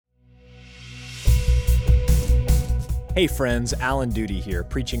Hey friends, Alan Duty here,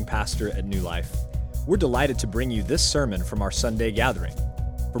 preaching pastor at New Life. We're delighted to bring you this sermon from our Sunday gathering.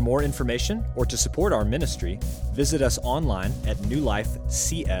 For more information or to support our ministry, visit us online at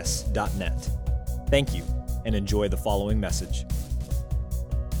newlifecs.net. Thank you, and enjoy the following message.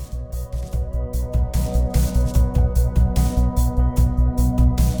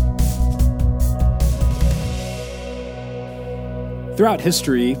 Throughout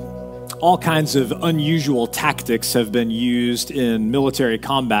history, all kinds of unusual tactics have been used in military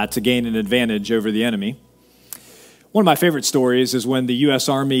combat to gain an advantage over the enemy. One of my favorite stories is when the U.S.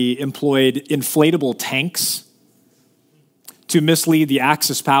 Army employed inflatable tanks to mislead the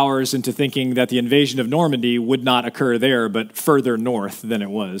Axis powers into thinking that the invasion of Normandy would not occur there, but further north than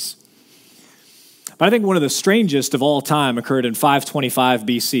it was. But I think one of the strangest of all time occurred in 525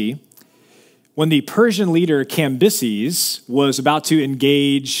 BC, when the Persian leader Cambyses was about to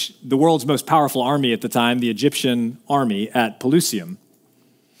engage the world's most powerful army at the time, the Egyptian army at Pelusium.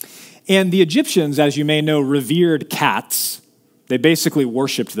 And the Egyptians, as you may know, revered cats. They basically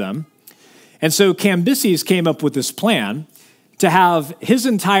worshipped them. And so Cambyses came up with this plan to have his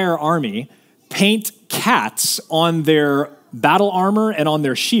entire army paint cats on their battle armor and on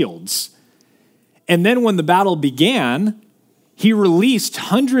their shields. And then when the battle began, he released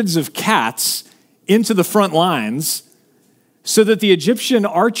hundreds of cats into the front lines so that the Egyptian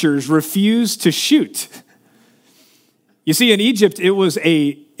archers refused to shoot. You see, in Egypt, it was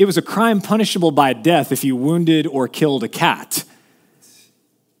a crime punishable by death if you wounded or killed a cat.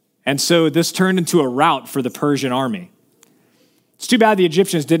 And so this turned into a rout for the Persian army. It's too bad the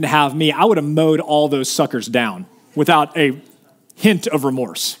Egyptians didn't have me. I would have mowed all those suckers down without a hint of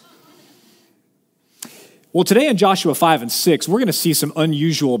remorse. Well, today in Joshua 5 and 6, we're going to see some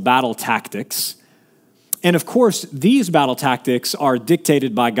unusual battle tactics. And of course, these battle tactics are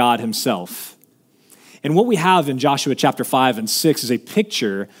dictated by God himself. And what we have in Joshua chapter 5 and 6 is a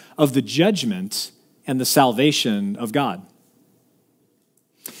picture of the judgment and the salvation of God.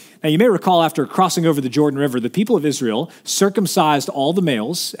 Now, you may recall after crossing over the Jordan River, the people of Israel circumcised all the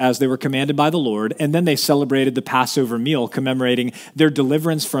males as they were commanded by the Lord, and then they celebrated the Passover meal commemorating their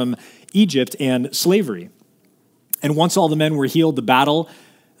deliverance from Egypt and slavery. And once all the men were healed, the battle,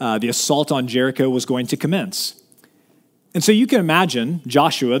 the assault on Jericho was going to commence. And so you can imagine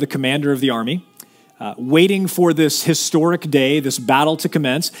Joshua, the commander of the army, waiting for this historic day, this battle to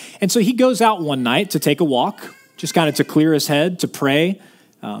commence. And so he goes out one night to take a walk, just kind of to clear his head, to pray,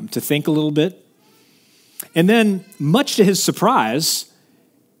 to think a little bit. And then, much to his surprise,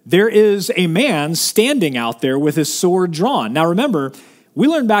 there is a man standing out there with his sword drawn. Now remember, we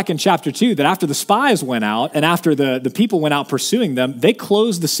learned back in chapter 2 that after the spies went out and after the people went out pursuing them, they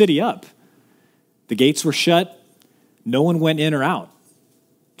closed the city up. The gates were shut. No one went in or out.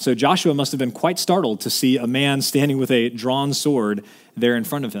 So Joshua must have been quite startled to see a man standing with a drawn sword there in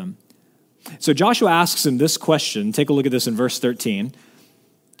front of him. So Joshua asks him this question. Take a look at this in verse 13.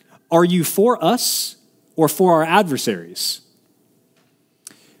 Are you for us or for our adversaries?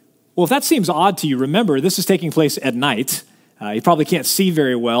 Well, if that seems odd to you, remember, this is taking place at night. He probably can't see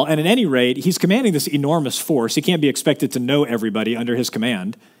very well. And at any rate, he's commanding this enormous force. He can't be expected to know everybody under his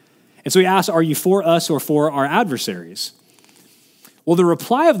command. And so he asks, are you for us or for our adversaries? Well, the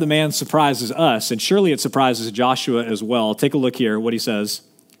reply of the man surprises us, and surely it surprises Joshua as well. Take a look here, what he says.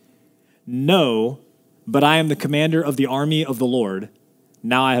 No, but I am the commander of the army of the Lord.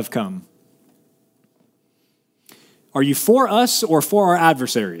 Now I have come. Are you for us or for our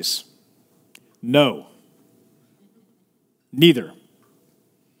adversaries? No. Neither.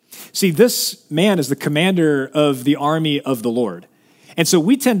 See, this man is the commander of the army of the Lord. And so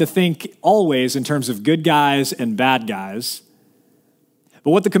we tend to think always in terms of good guys and bad guys.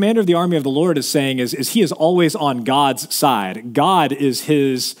 But what the commander of the army of the Lord is saying is he is always on God's side. God is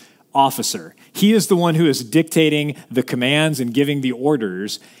his officer. He is the one who is dictating the commands and giving the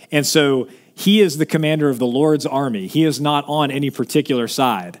orders. And so he is the commander of the Lord's army. He is not on any particular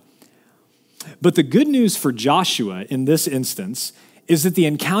side. But the good news for Joshua in this instance is that the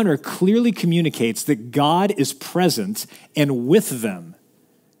encounter clearly communicates that God is present and with them.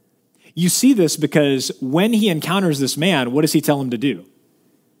 You see this because when he encounters this man, what does he tell him to do?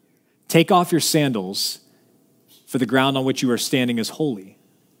 Take off your sandals, for the ground on which you are standing is holy.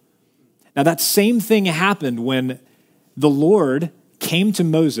 Now that same thing happened when the Lord came to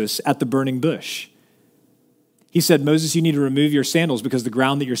Moses at the burning bush. He said, Moses, you need to remove your sandals because the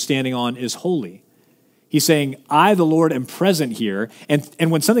ground that you're standing on is holy. He's saying, I, the Lord, am present here.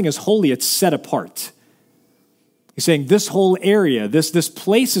 And when something is holy, it's set apart. He's saying this whole area, this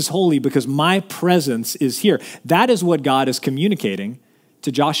place is holy because my presence is here. That is what God is communicating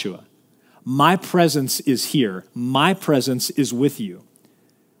to Joshua. My presence is here. My presence is with you.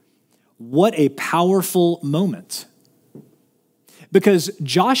 What a powerful moment. Because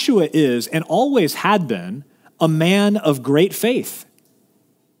Joshua is, and always had been, a man of great faith.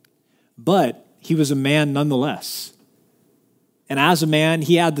 But he was a man nonetheless. And as a man,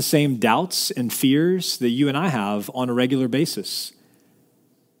 he had the same doubts and fears that you and I have on a regular basis.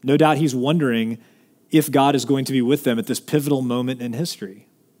 No doubt he's wondering if God is going to be with them at this pivotal moment in history.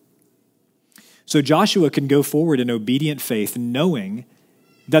 So Joshua can go forward in obedient faith, knowing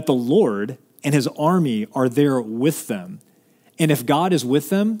that the Lord and his army are there with them. And if God is with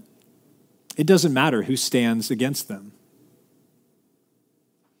them, it doesn't matter who stands against them.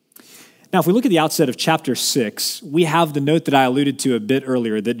 Now, if we look at the outset of chapter 6, we have the note that I alluded to a bit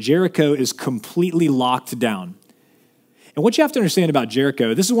earlier, that Jericho is completely locked down. And what you have to understand about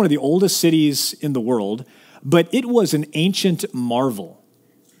Jericho, this is one of the oldest cities in the world, but it was an ancient marvel.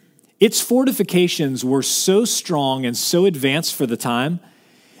 Its fortifications were so strong and so advanced for the time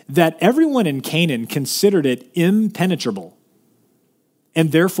that everyone in Canaan considered it impenetrable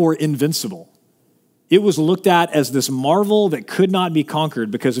and therefore invincible. It was looked at as this marvel that could not be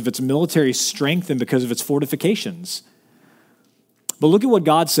conquered because of its military strength and because of its fortifications. But look at what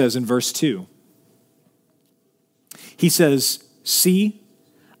God says in verse 2. He says, "See,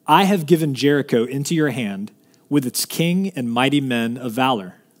 I have given Jericho into your hand with its king and mighty men of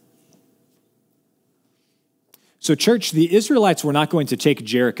valor." So church, the Israelites were not going to take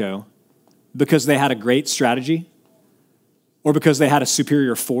Jericho because they had a great strategy or because they had a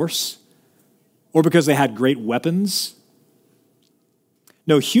superior force or because they had great weapons.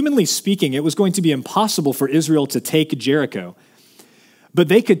 No, humanly speaking, it was going to be impossible for Israel to take Jericho. But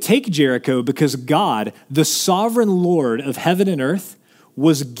they could take Jericho because God, the sovereign Lord of heaven and earth,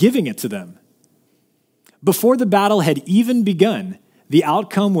 was giving it to them. Before the battle had even begun, the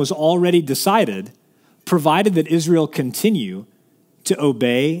outcome was already decided, provided that Israel continue to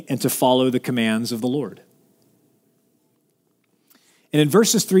obey and to follow the commands of the Lord. And in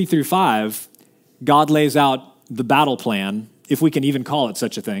verses 3 through 5, God lays out the battle plan, if we can even call it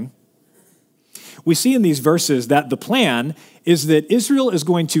such a thing. We see in these verses that the plan is that Israel is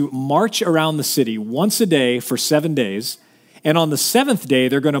going to march around the city once a day for 7 days, and on the seventh day,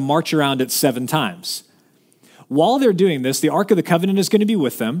 they're going to march around it 7 times. While they're doing this, the Ark of the Covenant is going to be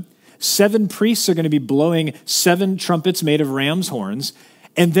with them. 7 priests are going to be blowing 7 trumpets made of ram's horns,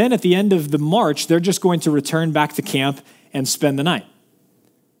 and then at the end of the march, they're just going to return back to camp and spend the night.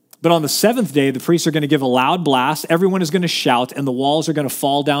 But on the 7th day, the priests are going to give a loud blast, everyone is going to shout, and the walls are going to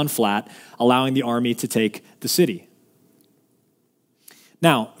fall down flat, allowing the army to take the city.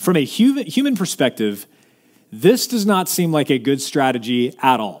 Now, from a human perspective, this does not seem like a good strategy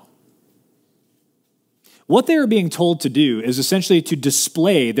at all. What they are being told to do is essentially to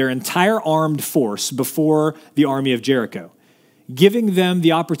display their entire armed force before the army of Jericho, giving them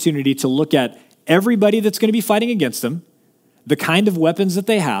the opportunity to look at everybody that's going to be fighting against them, the kind of weapons that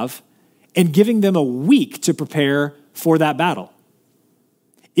they have, and giving them a week to prepare for that battle.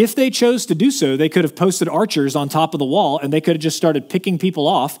 If they chose to do so, they could have posted archers on top of the wall and they could have just started picking people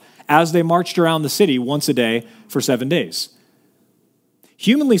off as they marched around the city once a day for 7 days.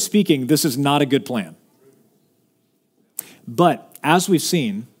 Humanly speaking, this is not a good plan. But as we've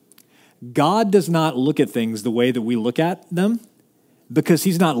seen, God does not look at things the way that we look at them because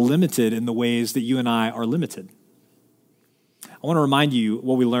he's not limited in the ways that you and I are limited. I want to remind you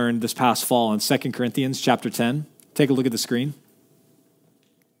what we learned this past fall in 2 Corinthians chapter 10. Take a look at the screen.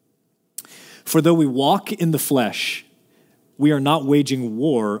 For though we walk in the flesh, we are not waging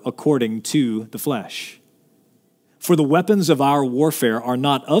war according to the flesh. For the weapons of our warfare are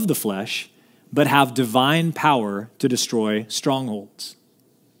not of the flesh, but have divine power to destroy strongholds.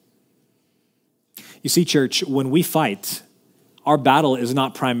 You see, church, when we fight, our battle is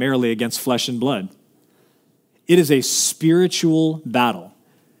not primarily against flesh and blood. It is a spiritual battle.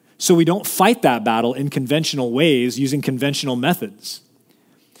 So we don't fight that battle in conventional ways using conventional methods.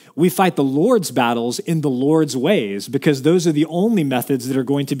 We fight the Lord's battles in the Lord's ways because those are the only methods that are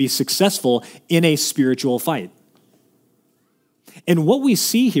going to be successful in a spiritual fight. And what we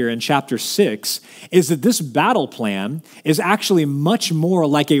see here in chapter 6 is that this battle plan is actually much more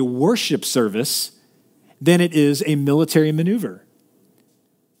like a worship service than it is a military maneuver.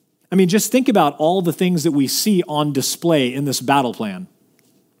 I mean, just think about all the things that we see on display in this battle plan.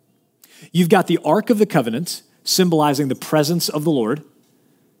 You've got the Ark of the Covenant, symbolizing the presence of the Lord.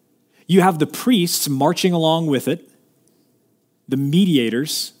 You have the priests marching along with it, the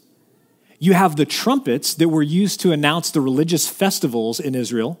mediators. You have the trumpets that were used to announce the religious festivals in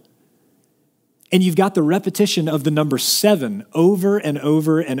Israel. And you've got the repetition of the number 7 over and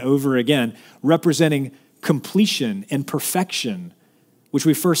over and over again, representing completion and perfection, which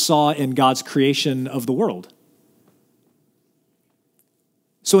we first saw in God's creation of the world.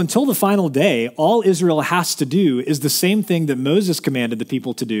 So until the final day, all Israel has to do is the same thing that Moses commanded the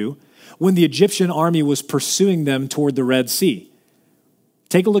people to do when the Egyptian army was pursuing them toward the Red Sea.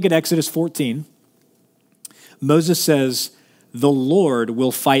 Take a look at Exodus 14. Moses says, "The Lord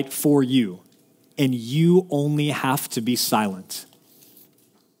will fight for you, and you only have to be silent."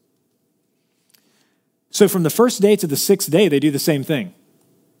 So from the first day to the 6th day, they do the same thing.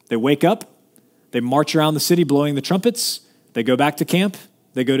 They wake up, they march around the city blowing the trumpets, they go back to camp,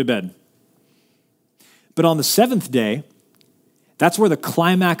 they go to bed. But on the 7th day, that's where the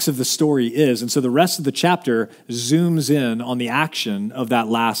climax of the story is. And so the rest of the chapter zooms in on the action of that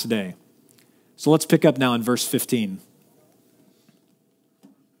last day. So let's pick up now in verse 15.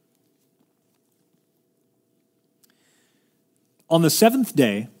 On the 7th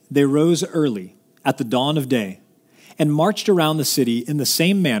day, they rose early at the dawn of day and marched around the city in the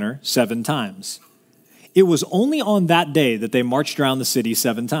same manner 7 times. It was only on that day that they marched around the city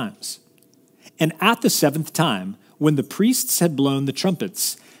 7 times. And at the 7th time, when the priests had blown the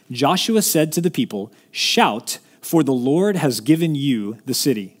trumpets, Joshua said to the people, "Shout, for the Lord has given you the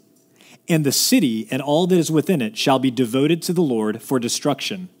city. And the city and all that is within it shall be devoted to the Lord for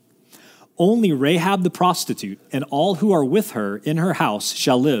destruction. Only Rahab the prostitute and all who are with her in her house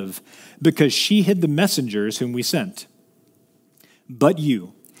shall live, because she hid the messengers whom we sent. But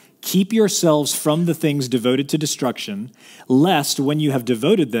you, keep yourselves from the things devoted to destruction, lest when you have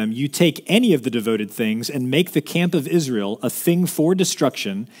devoted them, you take any of the devoted things and make the camp of Israel a thing for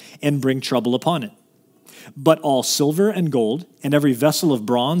destruction and bring trouble upon it. But all silver and gold and every vessel of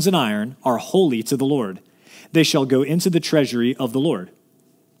bronze and iron are holy to the Lord. They shall go into the treasury of the Lord."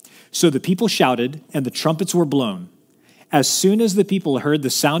 So the people shouted, and the trumpets were blown. As soon as the people heard the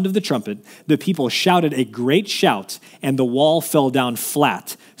sound of the trumpet, the people shouted a great shout, and the wall fell down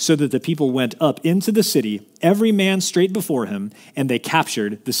flat, so that the people went up into the city, every man straight before him, and they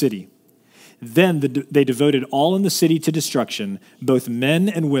captured the city. Then they devoted all in the city to destruction, both men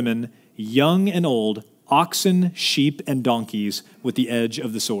and women, young and old, oxen, sheep, and donkeys, with the edge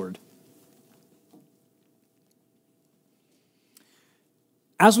of the sword.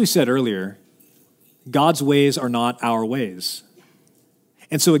 As we said earlier, God's ways are not our ways.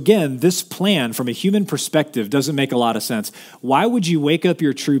 And so again, this plan from a human perspective doesn't make a lot of sense. Why would you wake up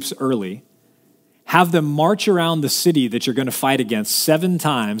your troops early, have them march around the city that you're going to fight against 7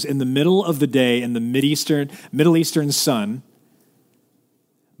 times in the middle of the day in the Middle Eastern sun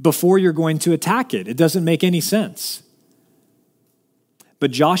before you're going to attack it? It doesn't make any sense. But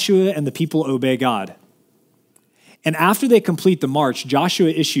Joshua and the people obey God. And after they complete the march, Joshua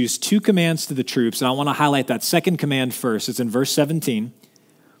issues 2 commands to the troops, and I want to highlight that second command first. It's in verse 17.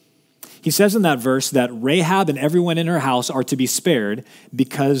 He says in that verse that Rahab and everyone in her house are to be spared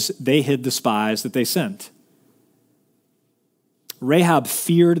because they hid the spies that they sent. Rahab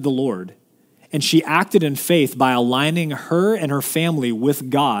feared the Lord, and she acted in faith by aligning her and her family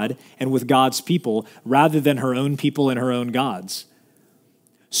with God and with God's people rather than her own people and her own gods.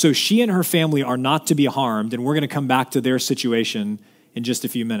 So she and her family are not to be harmed, and we're going to come back to their situation in just a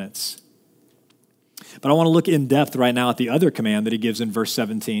few minutes. But I want to look in depth right now at the other command that he gives in verse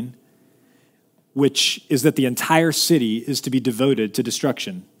 17, which is that the entire city is to be devoted to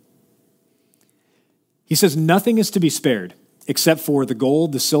destruction. He says nothing is to be spared except for the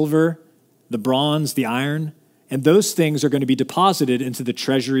gold, the silver, the bronze, the iron, and those things are going to be deposited into the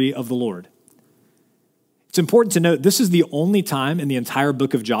treasury of the Lord. It's important to note this is the only time in the entire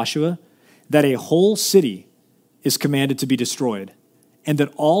book of Joshua that a whole city is commanded to be destroyed and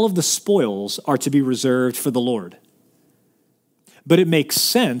that all of the spoils are to be reserved for the Lord. But it makes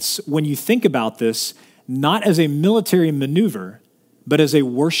sense when you think about this not as a military maneuver, but as a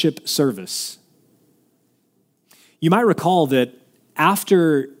worship service. You might recall that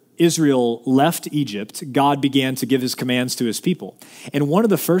after Israel left Egypt, God began to give his commands to his people. And one of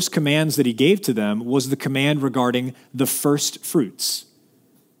the first commands that he gave to them was the command regarding the first fruits.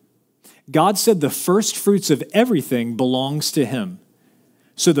 God said the first fruits of everything belongs to him.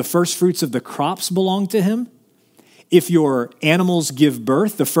 So the first fruits of the crops belong to him. If your animals give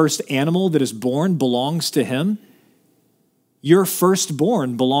birth, the first animal that is born belongs to him. Your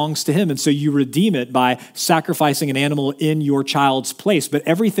firstborn belongs to him, and so you redeem it by sacrificing an animal in your child's place. But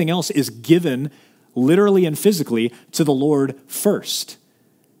everything else is given, literally and physically, to the Lord first.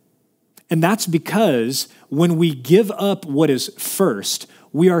 And that's because when we give up what is first,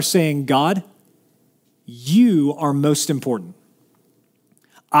 we are saying, God, you are most important.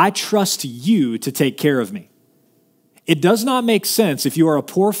 I trust you to take care of me. It does not make sense if you are a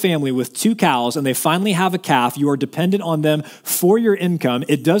poor family with 2 cows and they finally have a calf, you are dependent on them for your income.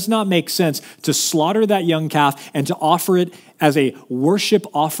 It does not make sense to slaughter that young calf and to offer it as a worship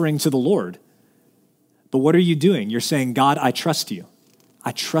offering to the Lord. But what are you doing? You're saying, God, I trust you.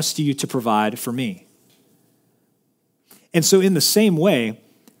 I trust you to provide for me. And so in the same way,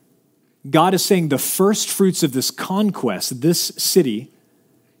 God is saying the first fruits of this conquest, this city,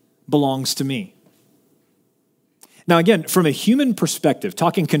 belongs to me. Now, again, from a human perspective,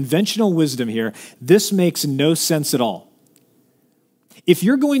 talking conventional wisdom here, this makes no sense at all. If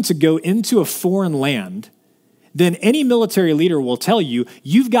you're going to go into a foreign land, then any military leader will tell you,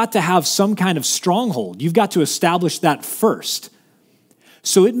 you've got to have some kind of stronghold. You've got to establish that first.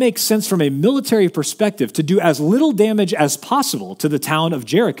 So it makes sense from a military perspective to do as little damage as possible to the town of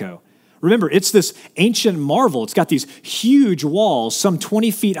Jericho. Remember, it's this ancient marvel. It's got these huge walls, some 20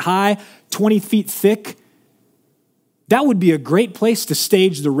 feet high, 20 feet thick. That would be a great place to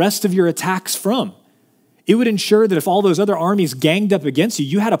stage the rest of your attacks from. It would ensure that if all those other armies ganged up against you,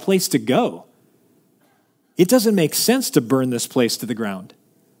 you had a place to go. It doesn't make sense to burn this place to the ground.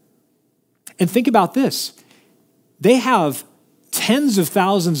 And think about this. They have tens of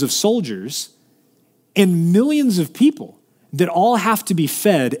thousands of soldiers and millions of people that all have to be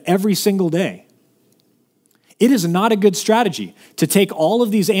fed every single day. It is not a good strategy to take all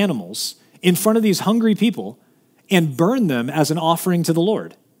of these animals in front of these hungry people and burn them as an offering to the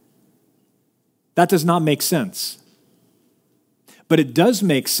Lord. That does not make sense. But it does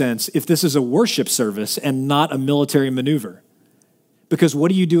make sense if this is a worship service and not a military maneuver. Because what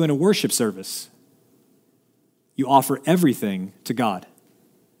do you do in a worship service? You offer everything to God.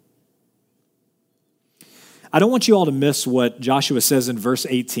 I don't want you all to miss what Joshua says in verse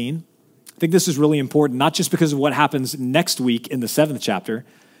 18. I think this is really important, not just because of what happens next week in the 7th chapter,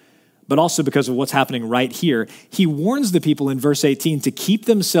 but also because of what's happening right here. He warns the people in verse 18 to keep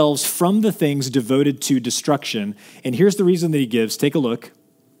themselves from the things devoted to destruction. And here's the reason that he gives. Take a look.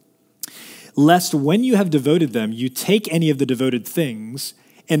 Lest when you have devoted them, you take any of the devoted things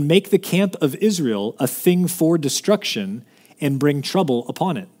and make the camp of Israel a thing for destruction and bring trouble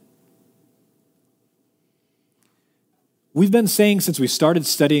upon it. We've been saying since we started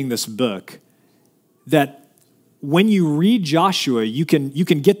studying this book that when you read Joshua, you can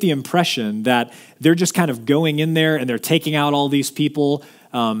get the impression that they're just kind of going in there and they're taking out all these people,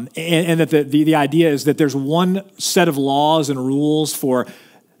 and that the idea is that there's one set of laws and rules for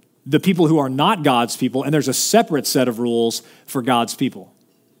the people who are not God's people, and there's a separate set of rules for God's people.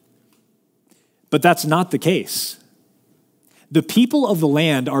 But that's not the case. The people of the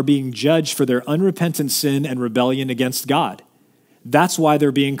land are being judged for their unrepentant sin and rebellion against God. That's why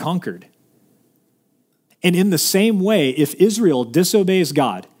they're being conquered. And in the same way, if Israel disobeys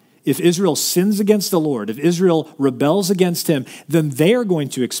God, if Israel sins against the Lord, if Israel rebels against him, then they are going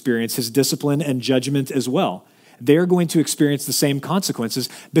to experience his discipline and judgment as well. They're going to experience the same consequences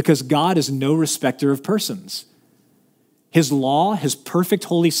because God is no respecter of persons. His law, his perfect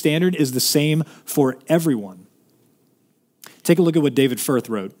holy standard is the same for everyone. Take a look at what David Firth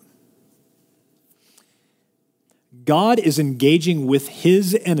wrote. God is engaging with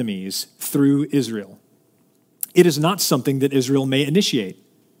his enemies through Israel. It is not something that Israel may initiate.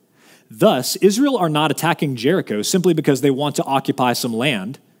 Thus, Israel are not attacking Jericho simply because they want to occupy some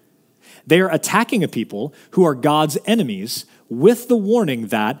land. They are attacking a people who are God's enemies with the warning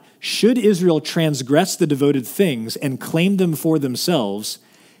that should Israel transgress the devoted things and claim them for themselves,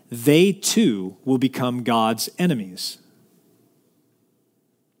 they too will become God's enemies.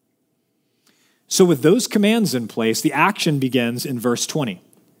 So with those commands in place, the action begins in verse 20.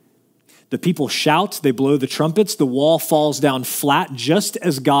 The people shout, they blow the trumpets, the wall falls down flat just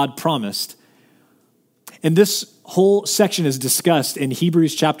as God promised. And this whole section is discussed in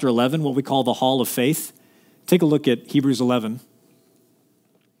Hebrews chapter 11, what we call the Hall of Faith. Take a look at Hebrews 11.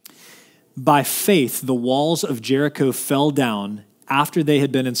 By faith, the walls of Jericho fell down after they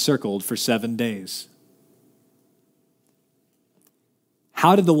had been encircled for 7 days.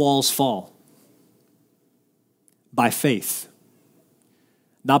 How did the walls fall? By faith.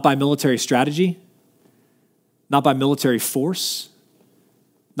 Not by military strategy, not by military force,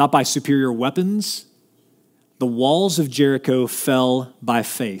 not by superior weapons. The walls of Jericho fell by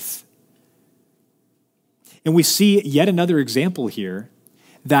faith. And we see yet another example here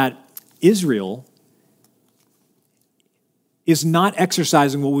that Israel is not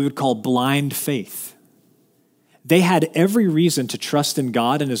exercising what we would call blind faith. They had every reason to trust in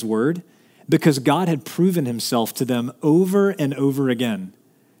God and his word because God had proven himself to them over and over again.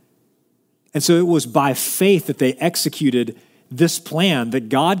 And so it was by faith that they executed this plan that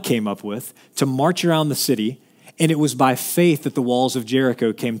God came up with to march around the city, and it was by faith that the walls of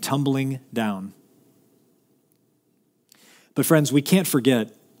Jericho came tumbling down. But friends, we can't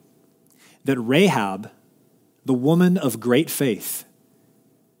forget that Rahab, the woman of great faith,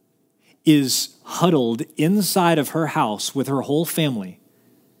 is huddled inside of her house with her whole family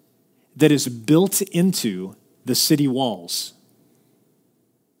that is built into the city walls.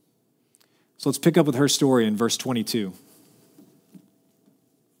 So let's pick up with her story in verse 22.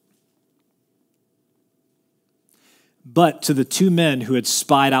 But to the two men who had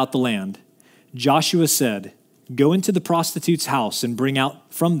spied out the land, Joshua said, "Go into the prostitute's house and bring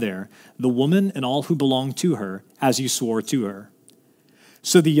out from there the woman and all who belong to her, as you swore to her."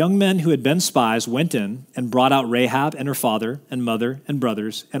 So the young men who had been spies went in and brought out Rahab and her father and mother and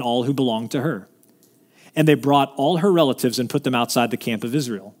brothers and all who belonged to her. And they brought all her relatives and put them outside the camp of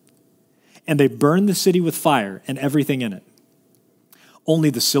Israel. And they burned the city with fire and everything in it.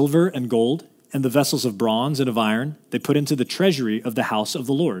 Only the silver and gold and the vessels of bronze and of iron they put into the treasury of the house of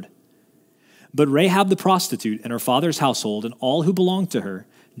the Lord. But Rahab the prostitute and her father's household and all who belonged to her,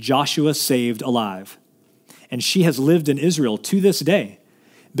 Joshua saved alive. And she has lived in Israel to this day,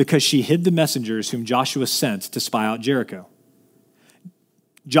 because she hid the messengers whom Joshua sent to spy out Jericho.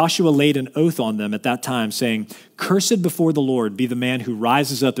 Joshua laid an oath on them at that time, saying, "Cursed before the Lord be the man who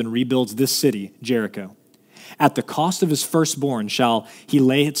rises up and rebuilds this city, Jericho. At the cost of his firstborn shall he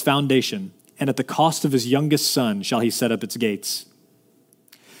lay its foundation, and at the cost of his youngest son shall he set up its gates."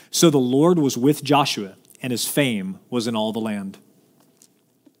 So the Lord was with Joshua, and his fame was in all the land.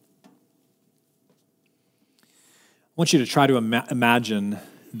 I want you to try to imagine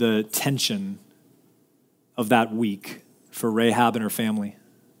the tension of that week for Rahab and her family.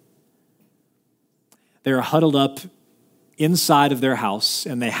 They are huddled up inside of their house,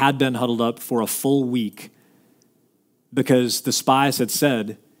 and they had been huddled up for a full week because the spies had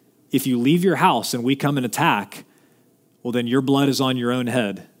said, if you leave your house and we come and attack, well, then your blood is on your own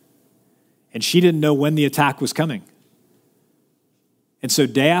head. And she didn't know when the attack was coming. And so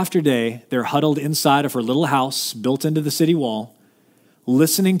day after day, they're huddled inside of her little house built into the city wall,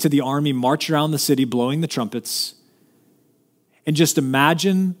 listening to the army march around the city, blowing the trumpets. And just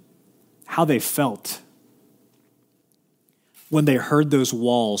imagine how they felt when they heard those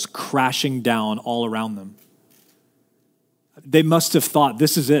walls crashing down all around them. They must have thought,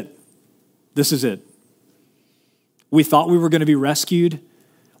 this is it. This is it. We thought we were going to be rescued.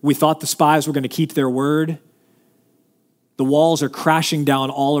 We thought the spies were going to keep their word. The walls are crashing down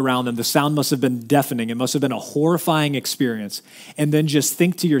all around them. The sound must have been deafening. It must have been a horrifying experience. And then just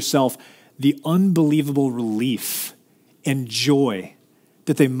think to yourself the unbelievable relief and joy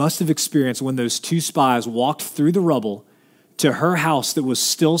that they must have experienced when those two spies walked through the rubble to her house that was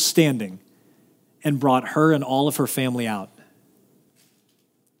still standing and brought her and all of her family out.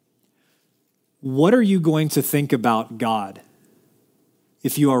 What are you going to think about God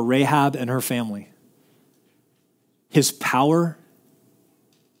if you are Rahab and her family? His power,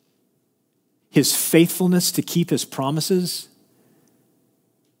 his faithfulness to keep his promises.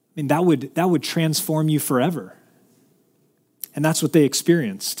 I mean, that would transform you forever. And that's what they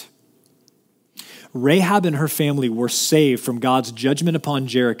experienced. Rahab and her family were saved from God's judgment upon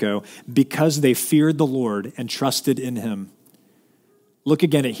Jericho because they feared the Lord and trusted in him. Look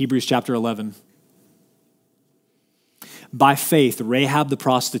again at Hebrews chapter 11. By faith, Rahab the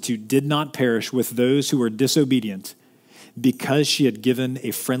prostitute did not perish with those who were disobedient, because she had given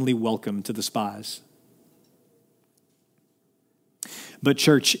a friendly welcome to the spies. But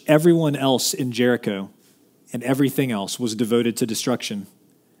church, everyone else in Jericho and everything else was devoted to destruction.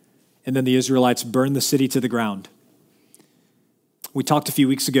 And then the Israelites burned the city to the ground. We talked a few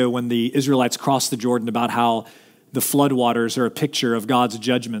weeks ago when the Israelites crossed the Jordan about how the floodwaters are a picture of God's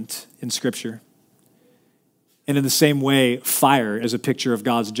judgment in Scripture. And in the same way, fire is a picture of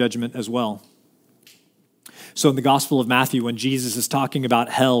God's judgment as well. So in the Gospel of Matthew, when Jesus is talking about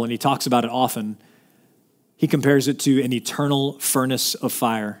hell, and he talks about it often, he compares it to an eternal furnace of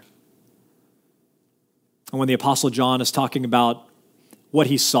fire. And when the Apostle John is talking about what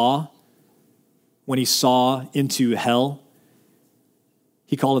he saw when he saw into hell,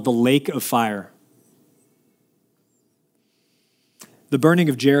 he called it the lake of fire. The burning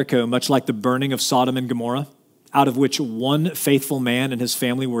of Jericho, much like the burning of Sodom and Gomorrah, out of which one faithful man and his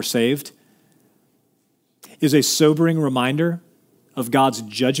family were saved, is a sobering reminder of God's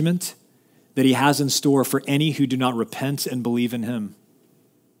judgment that he has in store for any who do not repent and believe in him.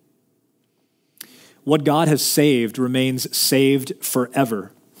 What God has saved remains saved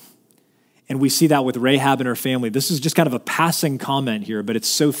forever. And we see that with Rahab and her family. This is just kind of a passing comment here, but it's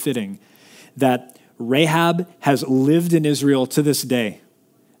so fitting that Rahab has lived in Israel to this day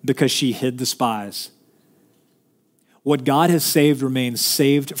because she hid the spies. What God has saved remains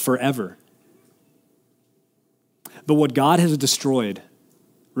saved forever. But what God has destroyed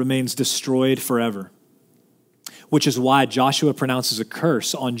remains destroyed forever, which is why Joshua pronounces a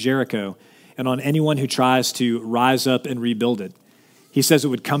curse on Jericho and on anyone who tries to rise up and rebuild it. He says it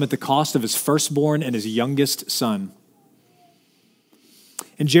would come at the cost of his firstborn and his youngest son.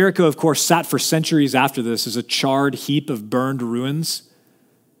 And Jericho, of course, sat for centuries after this as a charred heap of burned ruins.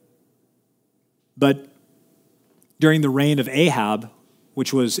 But during the reign of Ahab,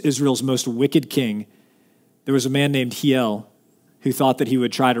 which was Israel's most wicked king, there was a man named Hiel who thought that he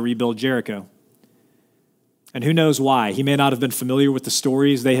would try to rebuild Jericho. And who knows why? He may not have been familiar with the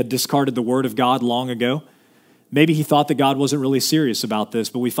stories. They had discarded the word of God long ago. Maybe he thought that God wasn't really serious about this,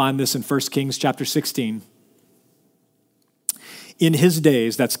 but we find this in 1 Kings chapter 16. In his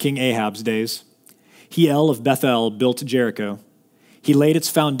days, that's King Ahab's days, Hiel of Bethel built Jericho. He laid its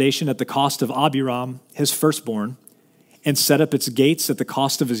foundation at the cost of Abiram, his firstborn, and set up its gates at the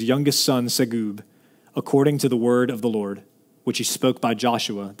cost of his youngest son, Segub, according to the word of the Lord, which he spoke by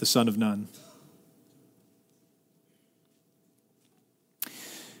Joshua, the son of Nun.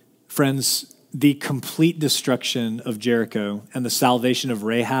 Friends, the complete destruction of Jericho and the salvation of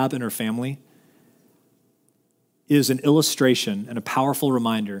Rahab and her family is an illustration and a powerful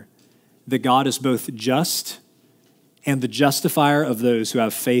reminder that God is both just and the justifier of those who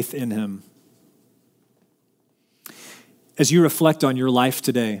have faith in him. As you reflect on your life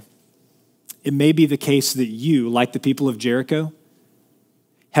today, it may be the case that you, like the people of Jericho,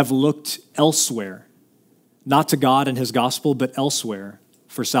 have looked elsewhere, not to God and his gospel, but elsewhere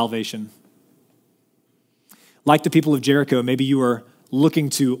for salvation. Like the people of Jericho, maybe you are looking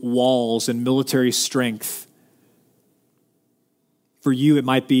to walls and military strength. For you, it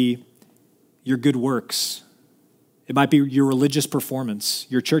might be your good works. It might be your religious performance,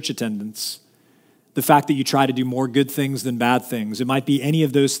 your church attendance, the fact that you try to do more good things than bad things. It might be any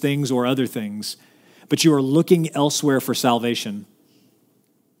of those things or other things, but you are looking elsewhere for salvation.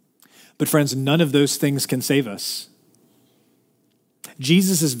 But friends, none of those things can save us.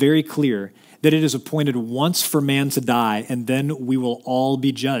 Jesus is very clear that it is appointed once for man to die, and then we will all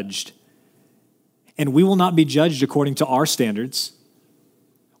be judged. And we will not be judged according to our standards.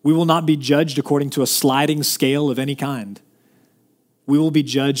 We will not be judged according to a sliding scale of any kind. We will be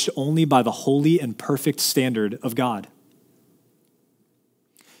judged only by the holy and perfect standard of God.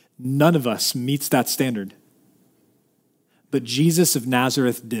 None of us meets that standard, but Jesus of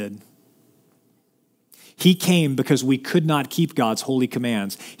Nazareth did. He came because we could not keep God's holy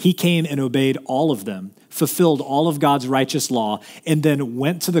commands. He came and obeyed all of them, fulfilled all of God's righteous law, and then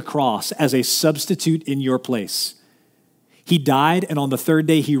went to the cross as a substitute in your place. He died, and on the third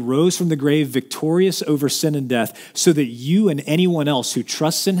day, he rose from the grave victorious over sin and death so that you and anyone else who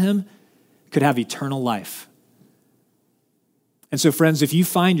trusts in him could have eternal life. And so, friends, if you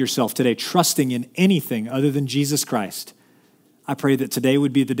find yourself today trusting in anything other than Jesus Christ, I pray that today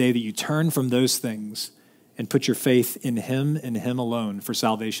would be the day that you turn from those things and put your faith in him and him alone for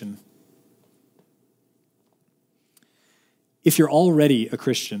salvation. If you're already a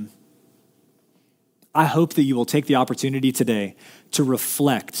Christian, I hope that you will take the opportunity today to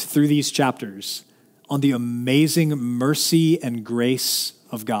reflect through these chapters on the amazing mercy and grace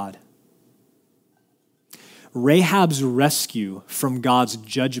of God. Rahab's rescue from God's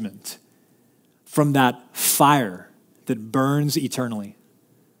judgment, from that fire that burns eternally,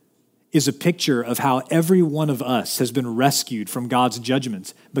 is a picture of how every one of us has been rescued from God's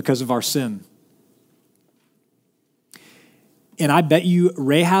judgment because of our sin. And I bet you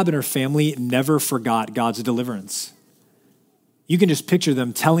Rahab and her family never forgot God's deliverance. You can just picture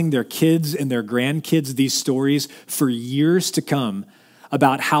them telling their kids and their grandkids these stories for years to come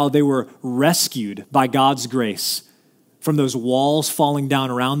about how they were rescued by God's grace from those walls falling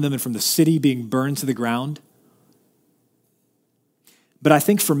down around them and from the city being burned to the ground. But I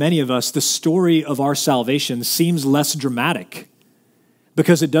think for many of us, the story of our salvation seems less dramatic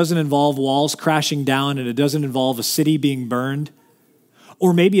because it doesn't involve walls crashing down and it doesn't involve a city being burned.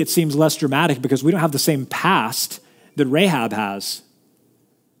 Or maybe it seems less dramatic because we don't have the same past that Rahab has.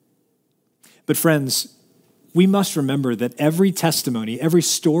 But friends, we must remember that every testimony, every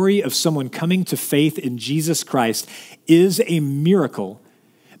story of someone coming to faith in Jesus Christ is a miracle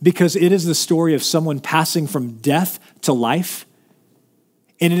because it is the story of someone passing from death to life.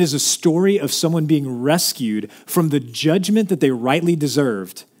 And it is a story of someone being rescued from the judgment that they rightly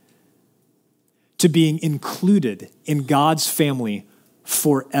deserved to being included in God's family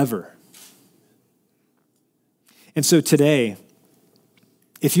forever. And so today,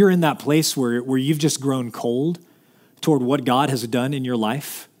 If you're in that place where you've just grown cold toward what God has done in your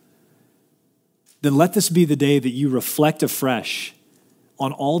life, then let this be the day that you reflect afresh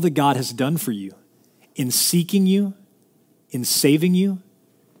on all that God has done for you in seeking you, in saving you,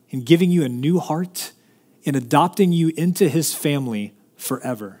 in giving you a new heart, in adopting you into his family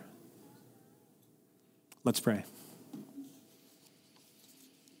forever. Let's pray.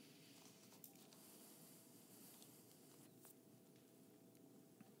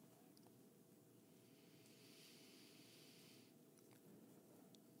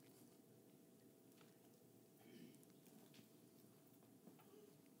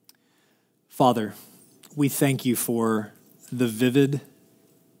 Father, we thank you for the vivid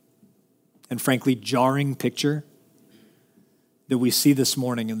and frankly jarring picture that we see this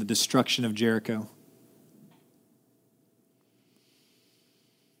morning in the destruction of Jericho.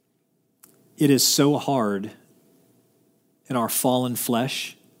 It is so hard in our fallen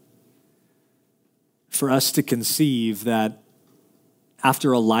flesh for us to conceive that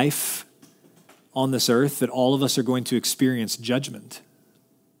after a life on this earth, that all of us are going to experience judgment.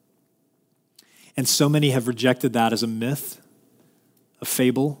 And so many have rejected that as a myth, a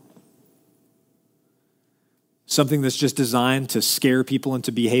fable, something that's just designed to scare people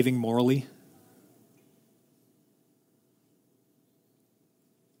into behaving morally.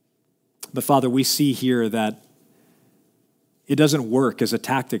 But Father, we see here that it doesn't work as a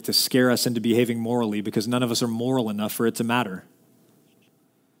tactic to scare us into behaving morally because none of us are moral enough for it to matter.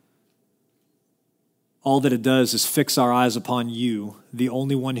 All that it does is fix our eyes upon you, the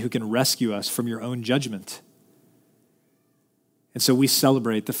only one who can rescue us from your own judgment. And so we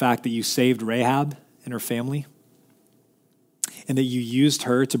celebrate the fact that you saved Rahab and her family, and that you used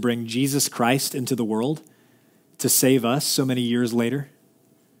her to bring Jesus Christ into the world to save us so many years later.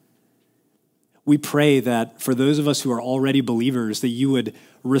 We pray that for those of us who are already believers, that you would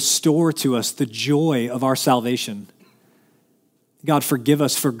restore to us the joy of our salvation. God, forgive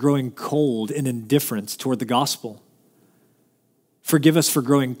us for growing cold and indifferent toward the gospel. Forgive us for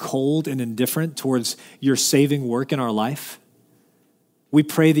growing cold and indifferent towards your saving work in our life. We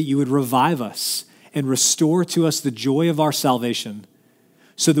pray that you would revive us and restore to us the joy of our salvation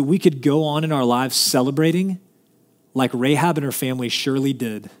so that we could go on in our lives celebrating like Rahab and her family surely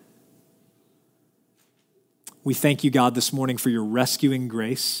did. We thank you, God, this morning for your rescuing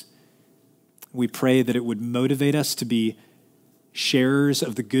grace. We pray that it would motivate us to be sharers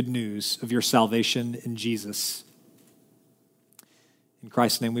of the good news of your salvation in Jesus. In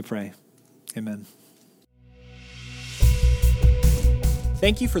Christ's name we pray. Amen.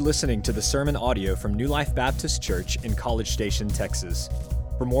 Thank you for listening to the sermon audio from New Life Baptist Church in College Station, Texas.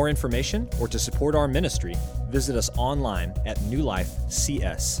 For more information or to support our ministry, visit us online at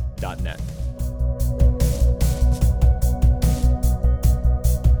newlifecs.net.